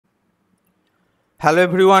Hello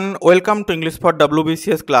everyone, welcome to English for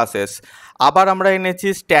WBCS classes. আবার আমরা এনেছি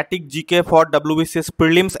static GK for WBCS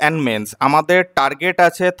prelims and men's. আমাদের target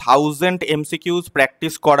আছে 1000 MCQs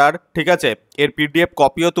practice করার, ঠিক আছে। এর PDF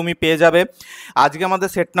কপিও তুমি পেয়ে যাবে। আজকে আমাদের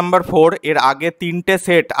সেট নাম্বার 4। এর আগে 3টে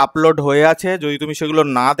সেট আপলোড হয়ে আছে। যদি তুমি সেগুলো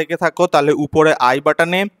না দেখে থাকো তাহলে উপরে আই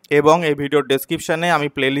বাটনে এবং এই ভিডিওর ডেসক্রিপশানে আমি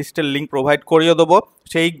প্লেলিস্টের লিঙ্ক প্রোভাইড করিয়ে দেবো,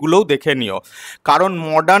 সেইগুলোও দেখে নিও। কারণ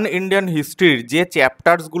মডার্ন ইন্ডিয়ান হিস্ট্রির যে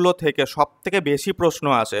চ্যাপ্টার্সগুলো থেকে সব থেকে বেশি প্রশ্ন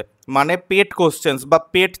আসে, মানে পেট কোশ্চেন্স বা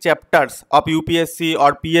পেট chapters of UPSC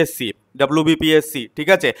or PSC WBPSC, ঠিক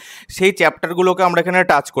আছে, সেই চ্যাপ্টারগুলোকে আমরা এখানে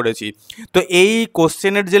টাচ করেছি। তো এই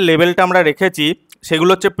কোশ্চেনের যে লেভেলটা আমরা রেখেছি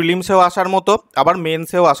সেগুলো হচ্ছে প্রিলিমসেও আসার মতো, আবার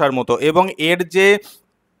মেন্সেও আসার মতো। এবং এর যে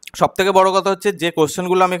সবথেকে বড় কথা হচ্ছে, যে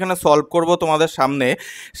কোশ্চেনগুলো আমি এখানে সলভ করব তোমাদের সামনে,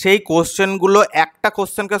 সেই কোশ্চেনগুলো একটা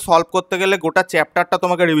কোশ্চেনকে সলভ করতে গেলে গোটা চ্যাপ্টারটা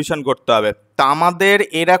তোমাকে রিভিশন করতে হবে। তা আমাদের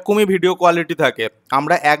এরকমই ভিডিও কোয়ালিটি থাকে।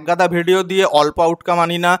 আমরা এক গাদা ভিডিও দিয়ে অল্প আউটকাম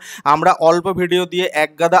আনি না, আমরা অল্প ভিডিও দিয়ে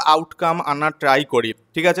এক গাদা আউটকাম আনার ট্রাই করি,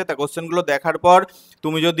 ঠিক আছে। তা কোশ্চেনগুলো দেখার পর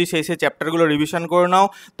তুমি যদি সেই চ্যাপ্টারগুলো রিভিশন করে নাও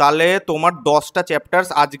তাহলে তোমার 10টা চ্যাপ্টার্স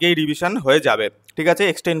আজকেই রিভিশন হয়ে যাবে, ঠিক আছে।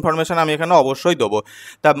 এক্সট্রা ইনফরমেশন আমি এখানে অবশ্যই দেবো।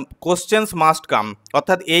 তা কোশ্চেন্স মাস্ট কাম,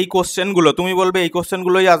 অর্থাৎ এই কোশ্চেনগুলো তুমি বলবে এই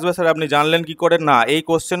কোশ্চেনগুলোই আসবে স্যার, আপনি জানলেন কি করে? না, এই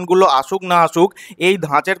কোশ্চেনগুলো আসুক না আসুক, এই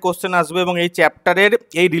ধাঁচের কোশ্চেন আসবে এবং এই চ্যাপ্টারের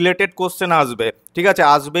এই রিলেটেড কোশ্চেন আসবে, ঠিক আছে,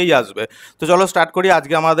 আসবেই আসবে। তো চলো স্টার্ট করি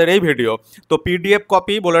আজকে আমাদের এই ভিডিও। তো PDF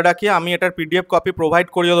কপি বলে রাখি, আমি এটার PDF কপি প্রোভাইড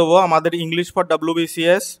করিয়ে দেবো আমাদের ইংলিশ ফর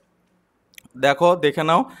WBCS। দেখো, দেখে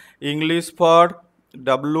নাও, ইংলিশ ফর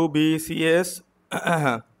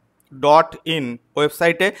WBCS.in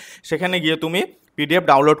ওয়েবসাইটে, সেখানে গিয়ে তুমি PDF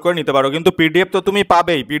ডাউনলোড করে নিতে পারো। কিন্তু PDF তো তুমি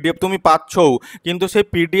পাবেই, PDF তুমি পাচ্ছও, কিন্তু সেই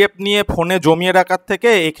PDF নিয়ে ফোনে জমিয়ে রাখার থেকে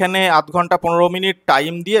এখানে আধ ঘন্টা 15 মিনিট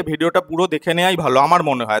টাইম দিয়ে ভিডিওটা পুরো দেখে নেওয়াই ভালো আমার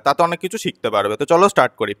মনে হয়, তাতে অনেক কিছু শিখতে পারবে। তো চলো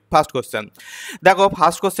স্টার্ট করি। ফার্স্ট কোশ্চেন দেখো,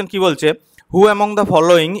 ফার্স্ট কোশ্চেন কি বলছে? হু among the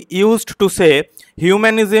following used to say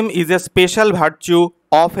humanism is a special virtue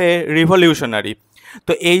of A revolutionary.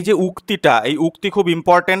 তো এই যে উক্তিটা, এই উক্তি খুব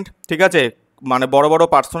ইম্পর্ট্যান্ট, ঠিক আছে। মানে বড় বড়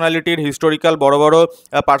পার্সোনালিটির, হিস্টোরিক্যাল বড় বড়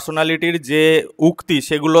পার্সোনালিটির যে উক্তি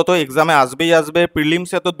সেগুলো তো এক্সামে আসবেই আসবে।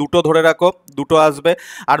 প্রিলিমসে তো 2টো ধরে রাখো, 2টো আসবে,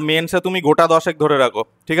 আর মেন্সে তুমি গোটা 10 ধরে রাখো,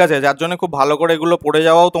 ঠিক আছে। যার জন্য খুব ভালো করে এগুলো পড়ে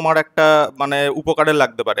যাওয়াও তোমার একটা মানে উপকারে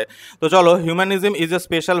লাগতে পারে। তো চলো, humanism is a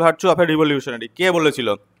special virtue of A revolutionary কে বলেছিল?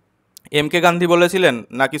 MK গান্ধী বলেছিলেন,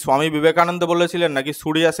 নাকি স্বামী বিবেকানন্দ বলেছিলেন, নাকি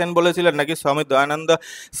সূর্য সেন বলেছিলেন, নাকি স্বামী দয়ানন্দ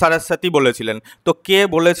সরস্বতী বলেছিলেন? তো কে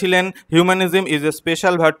বলেছিলেন humanism is a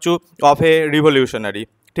special virtue of A revolutionary?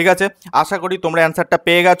 ঠিক আছে, আশা করি তোমরা অ্যান্সারটা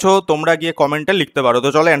পেয়ে গেছো। তোমরা গিয়ে কমেন্টে লিখতে পারো। তো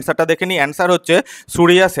চলো অ্যান্সারটা দেখে নিই। অ্যান্সার হচ্ছে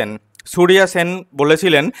সূর্য সেন। সূর্য সেন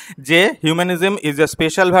বলেছিলেন যে humanism is a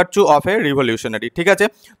special virtue of A revolutionary, ঠিক আছে।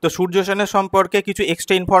 তো সূর্য সেনের সম্পর্কে কিছু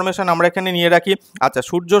এক্সট্রা ইনফরমেশন আমরা এখানে নিয়ে রাখি। আচ্ছা,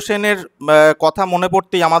 সূর্য সেনের কথা মনে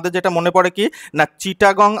পড়তেই আমাদের যেটা মনে পড়ে কি না,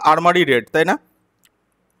 চিটাগং আর্মারি রেড, তাই না?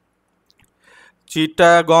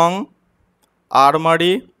 চিটাগং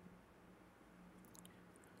আর্মারি,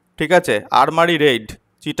 ঠিক আছে, আর্মারি রেড,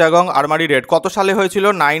 চিটাগং আর্মারি রেড কত সালে হয়েছিল?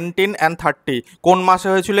 1930। কোন মাসে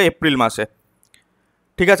হয়েছিল? এপ্রিল মাসে,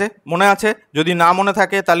 ঠিক আছে। মনে আছে? যদি না মনে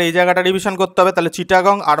থাকে তাহলে এই জায়গাটা রিভিশন করতে হবে। তাহলে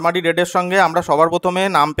চিটাগং আর্মারি রেডের সঙ্গে আমরা সবার প্রথমে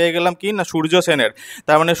নাম পেয়ে গেলাম কি না, সূর্য সেনের।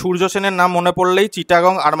 তার মানে সূর্য সেনের নাম মনে পড়লেই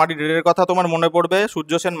চিটাগং আর্মারি রেডের কথা তোমার মনে পড়বে।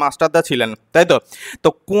 সূর্য সেন মাস্টারদা ছিলেন, তাই তো? তো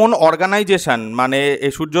কোন অর্গানাইজেশন, মানে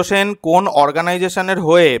এই সূর্য সেন কোন অর্গানাইজেশনের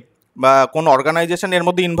হয়ে বা কোন অর্গানাইজেশন এর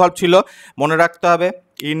মধ্যে ইনভলভ ছিল মনে রাখতে হবে।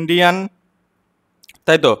 ইন্ডিয়ান,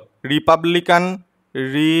 তাই তো, রিপাবলিকান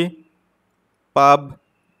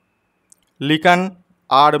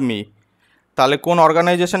আর্মি। তাহলে কোন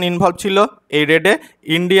অর্গানাইজেশন ইনভলভ ছিল এই রেডে?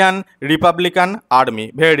 Indian Republican army.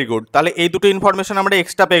 Very good. তাহলে এই দুটো ইনফরমেশন আমরা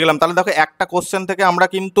এক্সট্রা পেয়ে গেলাম। তাহলে দেখো, একটা কোশ্চেন থেকে আমরা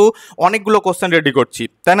কিন্তু অনেকগুলো কোশ্চেন রেডি করছি,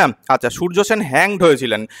 তাই না? আচ্ছা, সূর্য সেন হ্যাংড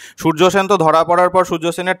হয়েছিলেন। সূর্য সেন তো ধরা পড়ার পর সূর্য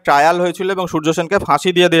সেনের ট্রায়াল হয়েছিল এবং সূর্য সেনকে ফাঁসি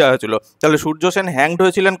দিয়ে দেওয়া হয়েছিল। তাহলে সূর্য সেন হ্যাংড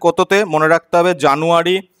হয়েছিলেন কততে? মনে রাখতে হবে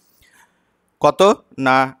জানুয়ারি কত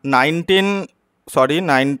না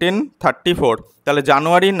 1934। তাহলে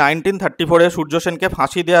জানুয়ারি 1934-এ সূর্য সেনকে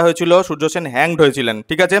ফাঁসি দেওয়া হয়েছিল, সূর্য সেন হ্যাংড হয়েছিলেন,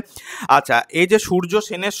 ঠিক আছে। আচ্ছা, এই যে সূর্য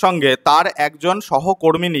সেনের সঙ্গে তার একজন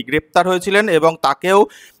সহকর্মিনী গ্রেপ্তার হয়েছিলেন এবং তাকেও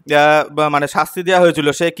মানে শাস্তি দেওয়া হয়েছিল।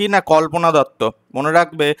 সে কি না, কল্পনা দত্ত। মনে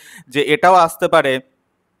রাখবে যে এটাও আসতে পারে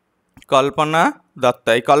কল্পনা দত্ত।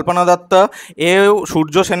 এই কল্পনা দত্ত এও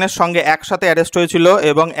সূর্য সেনের সঙ্গে একসাথে অ্যারেস্ট হয়েছিল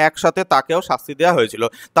এবং একসাথে তাকেও শাস্তি দেওয়া হয়েছিল।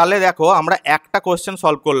 তাহলে দেখো, আমরা একটা কোশ্চেন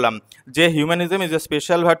সলভ করলাম যে humanism is a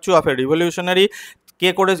special virtue of A revolutionary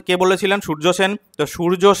কে বলেছিলেন? সূর্য সেন। তো তো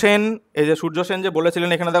সূর্য সেন, এই যে সূর্য সেন যে বলেছিলেন,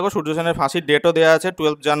 এখানে দেখো সূর্য সেনের ফাঁসির ডেটও দেওয়া আছে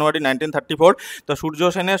 12 জানুয়ারি 1934। তো সূর্য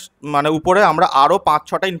সেনের মানে উপরে আমরা আরও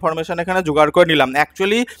 5-6টা ইনফরমেশন এখানে জোগাড় করে নিলাম।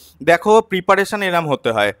 অ্যাকচুয়ালি দেখো প্রিপারেশন এরম হতে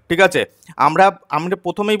হয়, ঠিক আছে। আমরা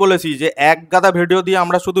প্রথমেই বলেছি যে এক গাদা ভিডিও দিয়ে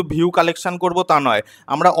আমরা শুধু ভিউ কালেকশন করব তা নয়,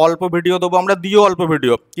 আমরা অল্প ভিডিও দেবো, আমরা দিও অল্প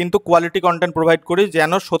ভিডিও, কিন্তু কোয়ালিটি কন্টেন্ট প্রোভাইড করি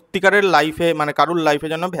যেন সত্যিকারের লাইফে মানে কারুর লাইফে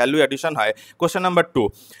যেন ভ্যালু অ্যাডিশন হয়। Question number 2,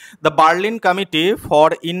 the Berlin committee for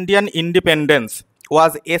Indian independence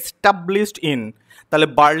was established in, তাহলে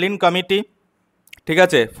বার্লিন কমিটি, ঠিক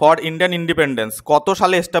আছে, ফর ইন্ডিয়ান ইন্ডিপেন্ডেন্স কত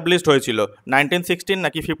সালে এস্টাবলিশড হয়েছিল? 1916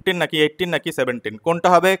 নাকি 15 নাকি 18 নাকি 17? কোনটা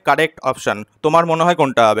হবে কারেক্ট অপশন? তোমার মনে হয়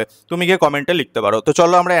কোনটা হবে? তুমি গিয়ে কমেন্টে লিখতে পারো। তো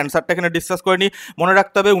চলো আমরা অ্যান্সারটা এখানে ডিসকাস করে নিই। মনে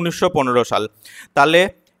রাখতে হবে 1915 সাল। তাহলে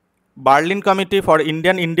Berlin committee for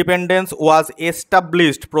Indian independence was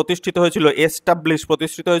established, প্রতিষ্ঠিত হয়েছিল,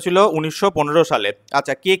 প্রতিষ্ঠিত হয়েছিল 1915 সালে।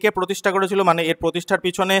 আচ্ছা, কে কে প্রতিষ্ঠা করেছিল, মানে এর প্রতিষ্ঠার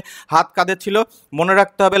পিছনে হাত কাদের ছিল? মনে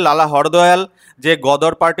রাখতে হবে লালা হরদয়াল, যে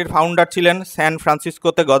গদর পার্টির ফাউন্ডার ছিলেন, স্যান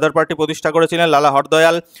ফ্রান্সিসকোতে গদর পার্টি প্রতিষ্ঠা করেছিলেন লালা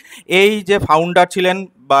হরদয়াল। এই যে ফাউন্ডার ছিলেন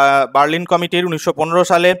বার্লিন কমিটির 1915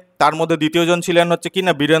 সালে, তার মধ্যে দ্বিতীয়জন ছিলেন হচ্ছে কি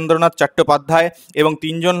না বীরেন্দ্রনাথ চট্টোপাধ্যায়, এবং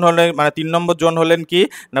 3 নম্বর জন হলেন কি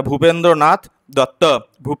না ভূপেন্দ্রনাথ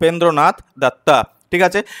দত্ত, ঠিক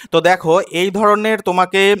আছে। তো দেখো এই ধরনের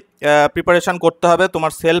তোমাকে প্রিপারেশন করতে হবে,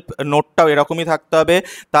 তোমার সেলফ নোটটাও এরকমই থাকতে হবে।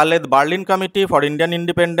 তাহলে Berlin committee for Indian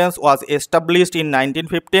independence was established in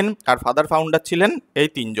 1915, R father founder ছিলেন এই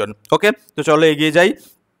 3 জন। ওকে, তো চলো এগিয়ে যাই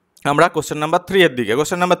আমরা কোশ্চেন নাম্বার 3 এর দিকে।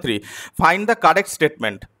 Question number 3, find the correct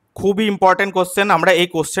statement. খুবই ইম্পর্টেন্ট কোশ্চেন, আমরা এই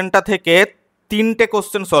কোশ্চেনটা থেকে 3টে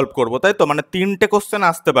কোশ্চেন সলভ করবো, তাই তো, মানে 3টে কোশ্চেন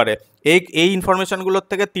আসতে পারে, এই ইনফরমেশনগুলোর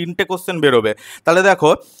থেকে 3টে কোশ্চেন বেরোবে। তাহলে দেখো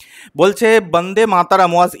বলছে বন্দে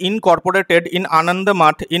মাতারাম ওয়াজ ইনকর্পোরেটেড ইন আনন্দ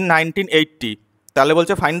মাঠ ইন 1980, তাহলে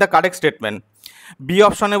বলছে find the correct statement. B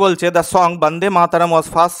অপশনে বলছে the song Vande Mataram was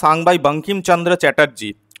first sung by Bankim Chandra Chatterjee.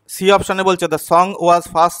 C অপশনে বলছে the song was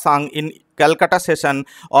first sung in Calcutta session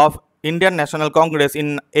of Indian national Congress in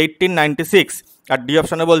 1896। R D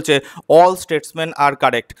অপশনে বলছে অল স্টেটসম্যান আর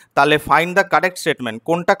correct. তাহলে find the correct statement,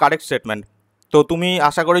 কোনটা correct statement? তো তুমি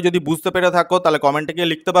আশা করি যদি বুঝতে পেরে থাকো তাহলে কমেন্টে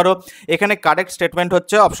গিয়ে লিখতে পারো। এখানে কারেক্ট স্টেটমেন্ট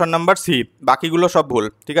হচ্ছে অপশন নাম্বার সি, বাকিগুলো সব ভুল,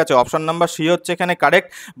 ঠিক আছে। অপশন নাম্বার সি হচ্ছে এখানে কারেক্ট,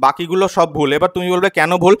 বাকিগুলো সব ভুল। এবার তুমি বলবে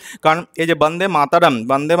কেন ভুল? কারণ এই যে বন্দে মাতারাম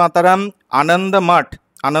আনন্দ মাঠ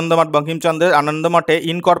বঙ্কিমচন্দ্রের আনন্দ মাঠে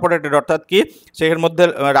ইনকর্পোরেটেড, অর্থাৎ কি সেখানের মধ্যে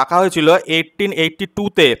রাখা হয়েছিল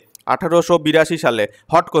 1882-তে, 1882 সালে।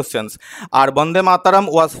 Hot questions. R Vande Mataram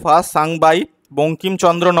was first sung by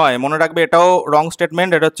Bankimchandra নয়, মনে রাখবে এটাও রং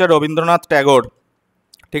স্টেটমেন্ট, এটা হচ্ছে রবীন্দ্রনাথ ট্যাগোর,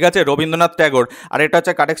 ঠিক আছে, রবীন্দ্রনাথ ট্যাগোর। আর এটা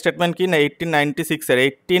হচ্ছে কারেক্ট স্টেটমেন্ট কি না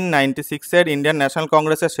 1896-এর ইন্ডিয়ান ন্যাশনাল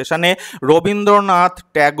কংগ্রেসের সেশনে রবীন্দ্রনাথ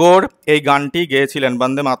ট্যাগোর এই গানটি গেয়েছিলেন,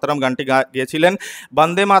 বন্দে মাতারাম গানটি গেয়েছিলেন।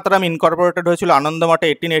 বন্দে মাতারাম ইনকর্পোরেটেড হয়েছিল আনন্দ মাঠে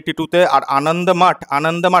 1882-তে। আর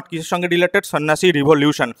আনন্দ মাঠ কিসের সঙ্গে রিলেটেড? সন্ন্যাসী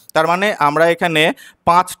রিভলিউশন। তার মানে আমরা এখানে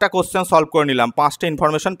 5টা কোশ্চেন সলভ করে নিলাম, 5টা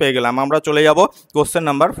ইনফরমেশন পেয়ে গেলাম। আমরা চলে যাব কোশ্চেন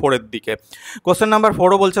নাম্বার 4 এর দিকে। কোশ্চেন নাম্বার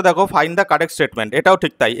 4ও বলছে দেখো ফাইন্ড দ্য কারেক্ট স্টেটমেন্ট, এটাও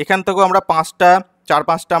ঠিক তাই। এখান থেকেও আমরা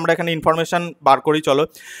 4-5টা আমরা এখানে ইনফরমেশন বার করি, চলো।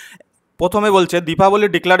 প্রথমে বলছে Deepavali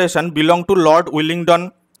declaration belong to Lord Wellington.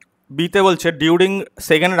 বিতে বলছে during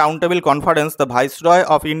second round table conference the viceroy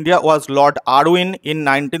of India was Lord Irwin in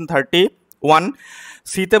 1931।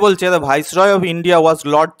 সিতে বলছে the viceroy of India was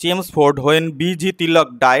Lord Chelmsford when busy Tilak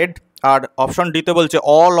died. R option ডিতে বলছে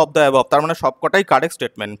all of the above, তার মানে সবকটাই correct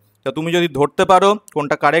statement. তো তুমি যদি ধরতে পারো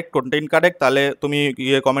কোনটা কারেক্ট কোনটা ইনকারেক্ট, তাহলে তুমি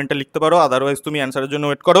কমেন্টে লিখতে পারো, আদারওয়াইজ তুমি অ্যান্সারের জন্য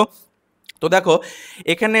ওয়েট করো। তো দেখো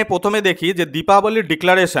এখানে প্রথমে দেখি যে দীপাবলির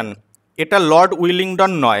ডিক্লারেশন, এটা লর্ড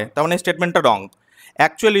উইলিংটন নয়, তার মানে স্টেটমেন্টটা রং।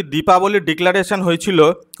 অ্যাকচুয়ালি দীপাবলির ডিক্লারেশন হয়েছিল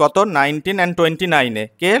কত 1929-এ,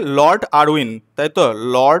 কে? লর্ড আরউইন, তাই তো।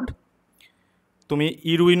 লর্ড, তুমি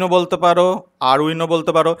ইরউইনও বলতে পারো আরউইনও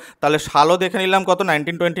বলতে পারো, তাহলে সালও দেখে নিলাম কত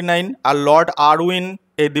 1929। আর লর্ড আরউইন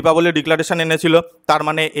এই দীপাবলির ডিক্লারেশন এনেছিল, তার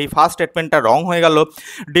মানে এই ফার্স্ট স্টেটমেন্টটা রং হয়ে গেল।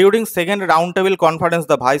 During second round table conference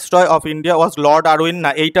the viceroy of India was Lord Irwin,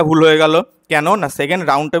 না এইটা ভুল হয়ে গেল। কেন না সেকেন্ড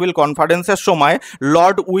রাউন্ড টেবিল কনফারেন্সের সময়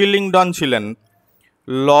লর্ড উইলিংটন ছিলেন,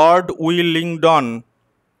 লর্ড উইলিংটন,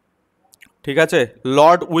 ঠিক আছে,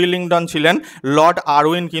 লর্ড উইলিংটন ছিলেন, লর্ড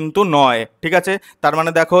আরউইন কিন্তু নয়, ঠিক আছে। তার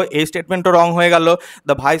মানে দেখো এই স্টেটমেন্টও রং হয়ে গেল।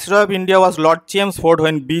 The viceroy of India was Lord Chelmsford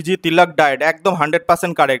when busy Tilak died, একদম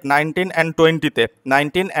 100% কারেক্ট। 19 and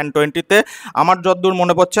 20-তে আমার যতদূর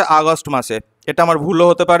মনে পড়ছে আগস্ট মাসে, এটা আমার ভুলও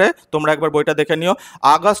হতে পারে, তোমরা একবার বইটা দেখে নিও।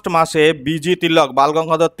 আগস্ট মাসে বিজি তিলক, বাল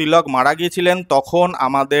গঙ্গাধর তিলক মারা গিয়েছিলেন, তখন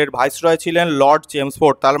আমাদের ভাইসরয় ছিলেন লর্ড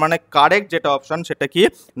চেমসফোর্ড। তার মানে কারেক্ট যেটা অপশন সেটা কি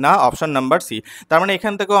না, অপশন নাম্বার সি। তার মানে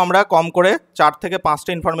এখান থেকেও আমরা কম করে 4 থেকে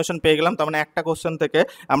 5টা ইনফরমেশন পেয়ে গেলাম। তার মানে একটা কোশ্চেন থেকে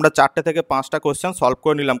আমরা 4টে থেকে 5টা কোশ্চেন সলভ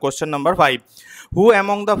করে নিলাম। Question number 5, who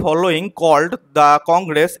among the following called the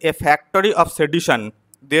Congress A factory of sedition?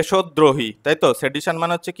 দেশদ্রোহী, তাই তো, সেডিশন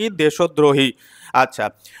মানে হচ্ছে কি দেশদ্রোহী। আচ্ছা,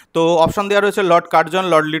 তো অপশন দেওয়া রয়েছে Lord Curzon,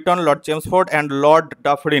 Lord Liton, Lord Chelmsford and Lord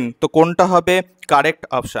Dufferin. তো কোনটা হবে কারেক্ট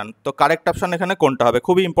অপশন? তো কারেক্ট অপশন এখানে কোনটা হবে?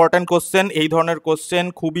 খুবই ইম্পর্ট্যান্ট কোশ্চেন, এই ধরনের কোশ্চেন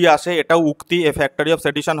খুবই আসে। এটাও উক্তি, এ ফ্যাক্টরি অফ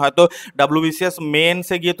সেডিশন হয়তো WBCS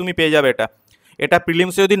মেন্সে গিয়ে তুমি পেয়ে যাবে। এটা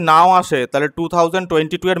প্রিলিমসে যদি নাও আসে তাহলে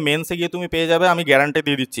 2022 এর মেন্সে গিয়ে তুমি পেয়ে যাবে, আমি গ্যারান্টি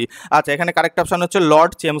দিয়ে দিচ্ছি। আচ্ছা, এখানে কারেক্ট অপশন হচ্ছে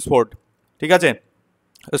লর্ড চেমসফোর্ড, ঠিক আছে,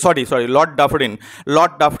 sorry Lord Dufferin.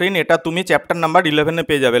 Lord Dufferin এটা তুমি চ্যাপ্টার নাম্বার 11-এ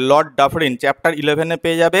পেয়ে যাবে। লর্ড ডাফরিন চ্যাপ্টার 11-এ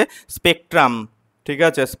পেয়ে যাবে স্পেকট্রাম, ঠিক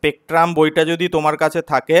আছে। স্পেকট্রাম বইটা যদি তোমার কাছে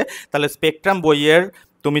থাকে তাহলে স্পেকট্রাম বইয়ের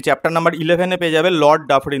তুমি চ্যাপ্টার নাম্বার 11-এ পেয়ে যাবে লর্ড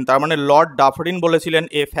ডাফরিন। তার মানে লর্ড ডাফরিন বলেছিলেন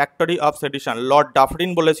এ factory of sedition. Lord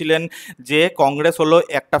Dufferin বলেছিলেন যে কংগ্রেস হলো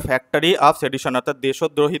একটা ফ্যাক্টরি অফ সেডিশন, অর্থাৎ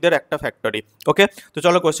দেশদ্রোহীদের একটা ফ্যাক্টরি। ওকে, তো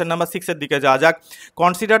চলো কোয়েশ্চেন নাম্বার 6-এর দিকে যাওয়া যাক।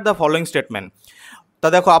 Consider the following statement. তা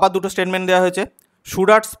দেখো আবার দুটো স্টেটমেন্ট দেওয়া হয়েছে।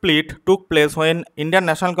 Surat split took place when Indian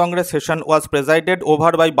National Congress session was presided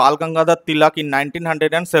over by Bal Gangadhar Tilak in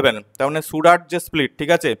 1907। তার মানে সুরাট যে স্প্লিট, ঠিক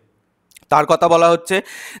আছে, তার কথা বলা হচ্ছে,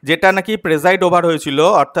 যেটা নাকি প্রেসাইড ওভার হয়েছিল,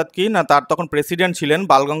 অর্থাৎ কি না তার তখন প্রেসিডেন্ট ছিলেন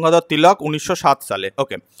বাল গঙ্গাধর তিলক 1907 সালে।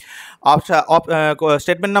 ওকে,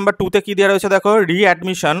 স্টেটমেন্ট নাম্বার 2-তে কি দেওয়া রয়েছে দেখো,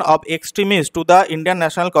 readmission of extremist to the Indian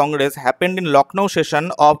national Congress happened in Lucknow session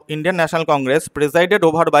of Indian national Congress প্রেসাইডেড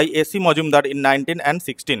over by AC Majumdar in 19 and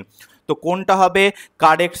 16। তো কোনটা হবে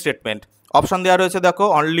কারেক্ট স্টেটমেন্ট? অপশন দেওয়া রয়েছে দেখো,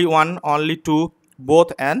 only 1, only 2, both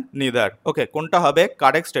and neither. ওকে, কোনটা হবে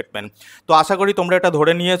কারেক্ট স্টেটমেন্ট? তো আশা করি তোমরা এটা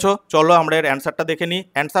ধরে নিয়েছো। চলো আমরা এর অ্যান্সারটা দেখে নিই।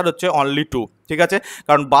 অ্যান্সার হচ্ছে অনলি 2, ঠিক আছে,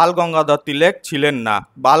 কারণ বাল গঙ্গাধর তিলক ছিলেন না।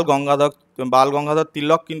 বাল গঙ্গাধর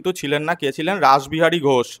তিলক কিন্তু ছিলেন না। কে ছিলেন? রাসবিহারী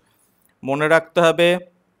ঘোষ। মনে রাখতে হবে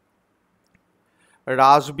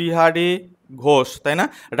রাসবিহারী ঘোষ, তাই না?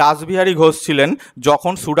 রাসবিহারী ঘোষ ছিলেন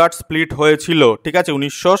যখন সুরাট স্প্লিট হয়েছিল, ঠিক আছে,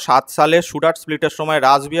 1907 সালে সুরাট স্প্লিটের সময়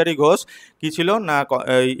রাসবিহারী ঘোষ কি ছিল না,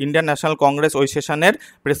 ইন্ডিয়ান ন্যাশনাল কংগ্রেস ওই সেশনের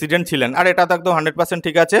প্রেসিডেন্ট ছিলেন। আর এটা তো একদম 100%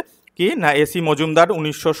 ঠিক আছে কি না, AC মজুমদার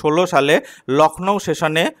 1916 সালে লখনৌ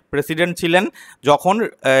সেশনে প্রেসিডেন্ট ছিলেন, যখন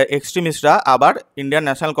এক্সট্রিমিস্টরা আবার ইন্ডিয়ান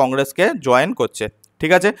ন্যাশনাল কংগ্রেসকে জয়েন করছে,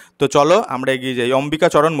 ঠিক আছে। তো চলো আমরা এগিয়ে যাই।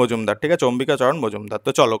 অম্বিকাচরণ মজুমদার, ঠিক আছে, অম্বিকাচরণ মজুমদার।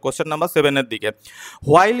 তো চলো কোশ্চেন নাম্বার 7-এর দিকে।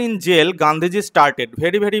 While in jail Gandhiji started,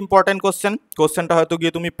 very very important question. কোশ্চেনটা হয়তো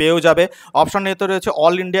গিয়ে তুমি পেয়েও যাবে। অপশন এতে রয়েছে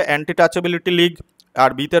অল ইন্ডিয়া অ্যান্টি টাচেবিলিটি লিগ, আর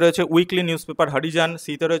বিতে রয়েছে উইকলি নিউজ পেপার হরিজন,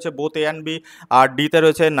 সিতে রয়েছে বোথ A and B, আর ডিতে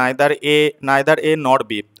রয়েছে নাইদার এ নর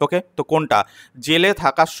বি। ওকে, তো কোনটা? জেলে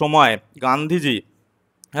থাকার সময় গান্ধীজি,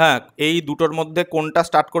 হ্যাঁ, এই দুটোর মধ্যে কোনটা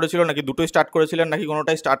স্টার্ট করেছিল, নাকি দুটোই স্টার্ট করেছিলেন, নাকি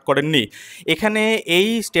কোনোটাই স্টার্ট করেননি? এখানে এই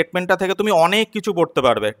স্টেটমেন্টটা থেকে তুমি অনেক কিছু পড়তে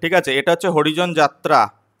পারবে, ঠিক আছে। এটা হচ্ছে হরিজন যাত্রা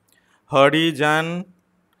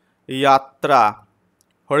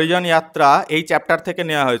এই চ্যাপ্টার থেকে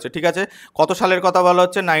নেওয়া হয়েছে, ঠিক আছে। কত সালের কথা বলা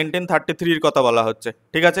হচ্ছে? 1933-এর কথা বলা হচ্ছে,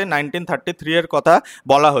 ঠিক আছে, 1933-এর কথা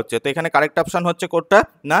বলা হচ্ছে। তো এখানে কারেক্ট অপশন হচ্ছে কোনটা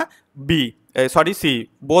না, C,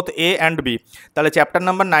 both A and B। তাহলে চ্যাপ্টার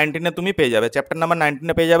নাম্বার 19-এ তুমি পেয়ে যাবে, চ্যাপ্টার নাম্বার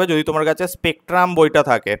 19-এ পেয়ে যাবে যদি তোমার কাছে স্পেকট্রাম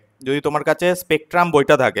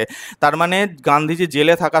বইটা থাকে। তার মানে গান্ধীজি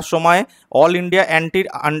জেলে থাকার সময় অল ইন্ডিয়া অ্যান্টি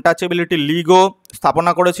আনটাচেবিলিটি লিগও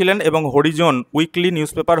স্থাপনা করেছিলেন, এবং Harijan weekly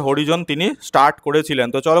news paper Harijan তিনি স্টার্ট করেছিলেন।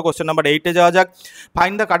 তো চলো কোশ্চেন নাম্বার 8-এ যাওয়া যাক।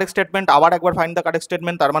 Find the correct statement. আবার একবার ফাইন্ড দ্য কারেক্ট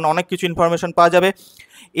স্টেটমেন্ট, তার মানে অনেক কিছু ইনফরমেশন পাওয়া যাবে।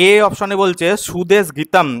 এ অপশনে বলছে Sudesh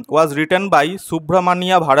গীতম was written by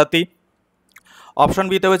Subramania Bharati. Option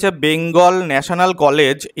বিতে হয়েছে Bengal national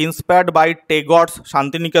college inspired by Tagore's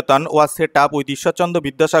Santiniketan was set up with Ishwarchandra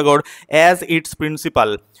Vidyasagar as it's principal.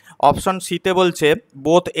 Option সিতে বলছে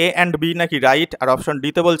বোথ A and B নাকি রাইট, আর অপশন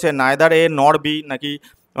ডিতে বলছে নাইদার A nor B, নাকি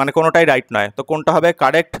মানে কোনোটাই রাইট নয়। তো কোনটা হবে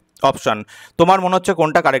কারেক্ট অপশন? তোমার মনে হচ্ছে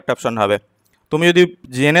কোনটা কারেক্ট অপশন হবে? তুমি যদি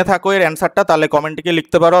জেনে থাকো এর অ্যান্সারটা তাহলে কমেন্টে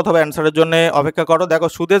লিখতে পারো, অথবা অ্যান্সারের জন্য অপেক্ষা করো। দেখো,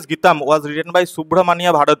 Sudesh গীতম was written by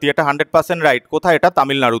Subramania Bharati, এটা 100% রাইট। কোথায়? এটা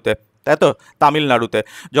তামিলনাড়ুতে, তাই তো, তামিলনাড়ুতে।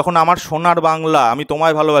 যখন আমার সোনার বাংলা আমি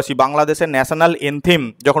তোমায় ভালোবাসি বাংলাদেশের ন্যাশনাল এনথিম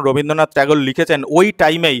যখন রবীন্দ্রনাথ ট্যাগর লিখেছেন, ওই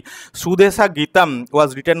টাইমেই সুদেশা গীতম was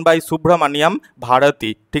written by Subramaniam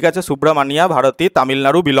Bharati, ঠিক আছে, সুব্রমণিয়া ভারতী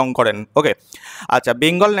তামিলনাড়ু বিলং করেন। ওকে, আচ্ছা,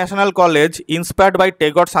 Bengal national college inspired by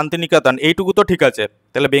Tagore Santiniketan, এইটুকু তো ঠিক আছে।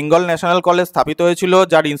 তাহলে বেঙ্গল ন্যাশনাল কলেজ স্থাপিত হয়েছিল,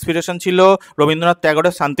 যার ইন্সপিরেশন ছিল Rabindranath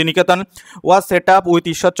ট্যাগরের Santiniketan. Was set up with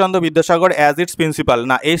Ishwarchandra Vidyasagar as it's principal.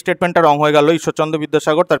 না, এই স্টেটমেন্টটা রং হয়ে গেল, ঈশ্বরচন্দ্র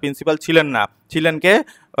বিদ্যাসাগর তার প্রিন্সিপাল ছিলেন না, ছিলেন কে?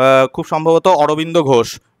 খুব সম্ভবত অরবিন্দ ঘোষ।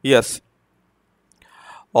 ইয়েস,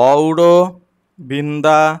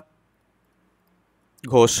 অরবিন্দা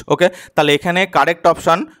ঘোষ। ওকে, তাহলে এখানে কারেক্ট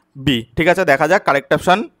অপশান বি। ঠিক আছে, দেখা যাক কারেক্ট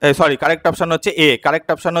অপশান, কারেক্ট অপশান হচ্ছে এ। কারেক্ট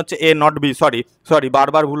অপশান হচ্ছে এ, নট বি। সরি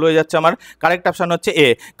বারবার ভুল হয়ে যাচ্ছে আমার। কারেক্ট অপশান হচ্ছে এ,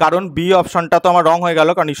 কারণ বি অপশানটা তো আমার রং হয়ে গেল,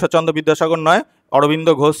 কারণ ঈশ্বরচন্দ্র বিদ্যাসাগর নয়, অরবিন্দ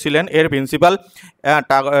ঘোষ ছিলেন এর প্রিন্সিপাল।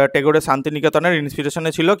 ট্যাগরের শান্তিনিকেতনের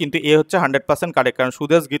ইন্সপিরেশনে ছিল, কিন্তু এ হচ্ছে 100% কারেক্ট, কারণ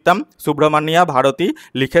সুদেশ গীতাম সুব্রমণিয়া ভারতী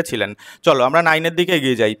লিখেছিলেন। চলো আমরা 9-এর দিকে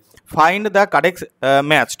এগিয়ে যাই। ফাইন্ড দ্য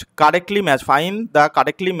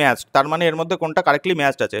কারেক্টলি ম্যাচড, তার মানে এর মধ্যে কোনটা কারেক্টলি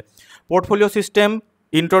ম্যাচড আছে? Portfolio system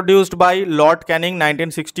introduced by Lord Canning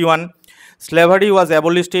 1961, slavery was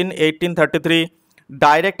abolished in 1833,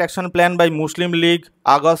 direct action plan by Muslim League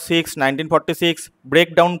August 6 1946,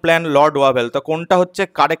 breakdown plan Lord Wavell। তো কোনটা হচ্ছে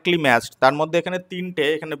কারেক্টলি ম্যাচড? তার মধ্যে এখানে তিনটে,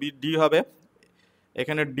 এখানে ডি হবে,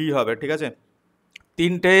 এখানে ডি হবে। ঠিক আছে,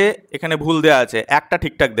 তিনটে এখানে ভুল দেওয়া আছে, একটা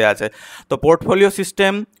ঠিকঠাক দেওয়া আছে। তো portfolio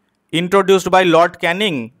system introduced by Lord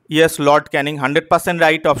Canning, yes Lord Canning 100%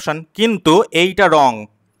 right option, কিন্তু এইটা রং।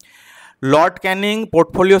 লর্ড ক্যানিং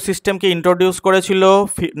পোর্টফোলিও সিস্টেমকে ইন্ট্রোডিউস করেছিল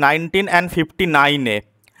 1959-এ,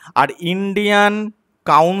 আর ইন্ডিয়ান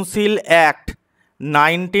কাউন্সিল অ্যাক্ট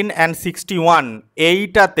 1961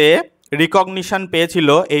 এইটাতে রিকগনিশন পেয়েছিল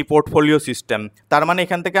এই পোর্টফোলিও সিস্টেম। তার মানে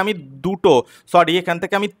এখান থেকে আমি এখান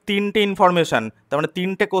থেকে আমি তিনটে ইনফরমেশান, তার মানে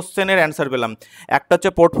তিনটে কোশ্চেনের অ্যান্সার পেলাম। একটা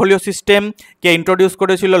হচ্ছে পোর্টফোলিও সিস্টেম কে ইন্ট্রোডিউস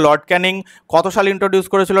করেছিল লর্ড ক্যানিং, কত সালে ইন্ট্রোডিউস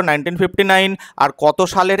করেছিল 1959, আর কত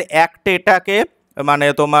সালের অ্যাক্টে এটাকে মানে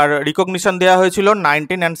তোমার রিকগনিশন দেওয়া হয়েছিল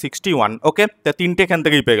 1961। ওকে, তো তিনটে এখান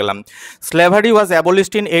থেকেই পেয়ে গেলাম। স্ল্যাভারি ওয়াজ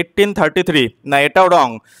অ্যাবলিশড ইন 1833, না এটাও রং।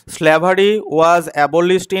 স্ল্যাভারি ওয়াজ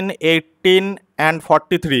অ্যাবলিশড ইন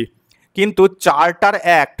 1843, কিন্তু চার্টার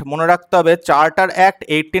অ্যাক্ট মনে রাখতে হবে, চার্টার অ্যাক্ট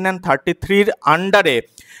 1833-র আন্ডারে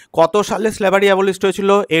কত সালে স্ল্যাভারি অ্যাবলিশড হয়েছিল?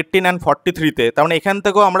 1843-তে। তার মানে এখান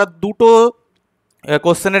থেকেও আমরা দুটো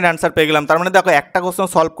কোশ্চেনের অ্যান্সার পেয়ে গেলাম। তার মানে দেখো একটা কোশ্চেন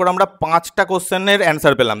সলভ করে আমরা 5টা কোশ্চেনের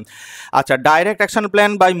অ্যান্সার পেলাম। আচ্ছা, ডাইরেক্ট অ্যাকশন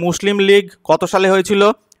প্ল্যান বাই মুসলিম লীগ কত সালে হয়েছিল?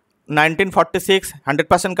 1946,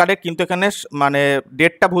 100% কারেক্ট, কিন্তু এখানে মানে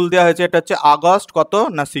ডেটটা ভুল দেওয়া হয়েছে, এটা হচ্ছে আগস্ট কত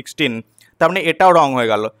না 16, তার মানে এটাও রং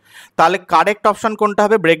হয়ে গেল। তাহলে কারেক্ট অপশান কোনটা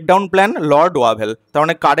হবে? Breakdown plan Lord Wavell. তার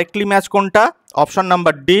মানে কারেক্টলি ম্যাচ কোনটা? অপশান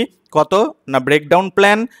নাম্বার ডি, কত না breakdown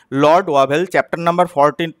plan Lord Wavell, chapter number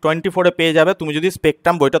 24-এ পেয়ে যাবে তুমি যদি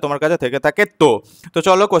স্পেকট্রাম বইটা তোমার কাছে থেকে থাকে। তো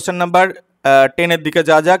চলো কোশ্চেন নাম্বার 10-এর দিকে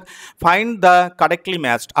যা যাক। ফাইন্ড দ্য কারেক্টলি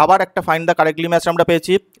ম্যাচড, আবার একটা ফাইন্ড দ্য কারেক্টলি ম্যাচড আমরা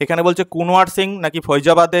পেয়েছি। এখানে বলছে কুনওয়ার সিং নাকি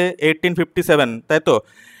ফৈজাবাদে 1857, তাই তো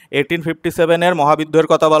 1857-এর মহাবিদ্রোহের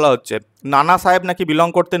কথা বলা হচ্ছে। নানা সাহেব নাকি বিলং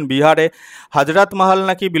করতেন বিহারে, হজরত মহল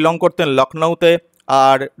নাকি বিলং করতেন লখনৌতে,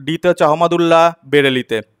 আর ডিতে হচ্ছে আহমদুল্লাহ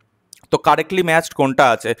বেরেলিতে। তো কারেক্টলি ম্যাচড কোনটা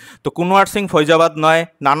আছে? তো কুনওয়ার সিং ফৈজাবাদ নয়,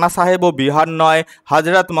 নানা সাহেবও বিহার নয়,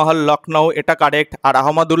 হজরত মহল লখনৌ এটা কারেক্ট, আর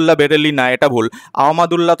আহমদুল্লাহ বেরেলি না, এটা ভুল।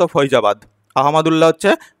 আহমদুল্লাহ তো ফৈজাবাদ, আহমদুল্লাহ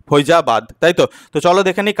হচ্ছে ফৈজাবাদ, তাই তো। তো চলো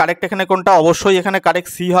দেখে নিই কারেক্ট এখানে কোনটা। অবশ্যই এখানে কারেক্ট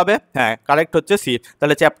সি হবে, হ্যাঁ কারেক্ট হচ্ছে সি।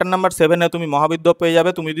 তাহলে চ্যাপ্টার নাম্বার 7-এ তুমি মহাবিদ্রোহ পেয়ে যাবে,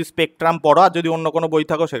 তুমি যদি স্পেকট্রাম পড়ো, আর যদি অন্য কোনো বই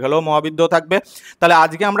থাকো সেখানেও মহাবিদ্রোহ থাকবে। তাহলে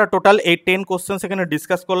আজকে আমরা টোটাল এই 10 কোশ্চেন এখানে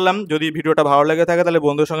ডিসকাস করলাম। যদি ভিডিওটা ভালো লেগে থাকে তাহলে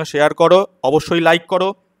বন্ধুদের সঙ্গে শেয়ার করো, অবশ্যই লাইক করো।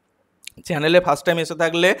 চ্যানেলে ফার্স্ট টাইম এসে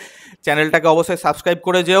থাকলে চ্যানেলটাকে অবশ্যই সাবস্ক্রাইব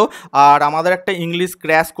করে যেও। আর আমাদের একটা ইংলিশ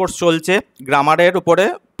ক্র্যাশ কোর্স চলছে গ্রামারের উপরে,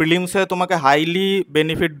 প্রিলিমসে তোমাকে হাইলি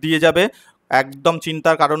বেনিফিট দিয়ে যাবে, একদম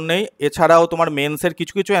চিন্তার কারণ নেই। এছাড়াও তোমার মেন্সের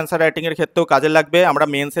কিছু কিছু অ্যান্সার রাইটিংয়ের ক্ষেত্রেও কাজে লাগবে। আমরা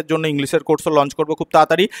মেন্সের জন্য ইংলিশের কোর্সও লঞ্চ করবো খুব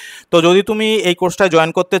তাড়াতাড়ি। তো যদি তুমি এই কোর্সটায়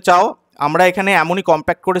জয়েন করতে চাও, আমরা এখানে এমনই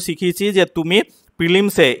কম্প্যাক্ট করে শিখিয়েছি যে তুমি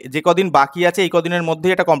প্রিলিমসে যে কদিন বাকি আছে এই কদিনের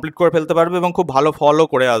মধ্যেই এটা কমপ্লিট করে ফেলতে পারবে এবং খুব ভালো ফলও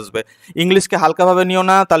করে আসবে। ইংলিশকে হালকাভাবে নিও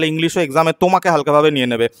না, তাহলে ইংলিশও এক্সামে তোমাকে হালকাভাবে নিয়ে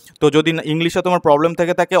নেবে। তো যদি ইংলিশে তোমার প্রবলেম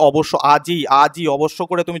থেকে থাকে অবশ্য আজই অবশ্য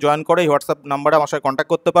করে তুমি জয়েন করো। এই হোয়াটসঅ্যাপ নাম্বারে আমার সাথে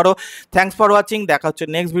কন্ট্যাক্ট করতে পারো। থ্যাঙ্কস ফর ওয়াচিং, দেখা হচ্ছে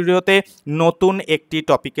নেক্সট ভিডিওতে নতুন একটি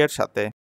টপিকের সাথে।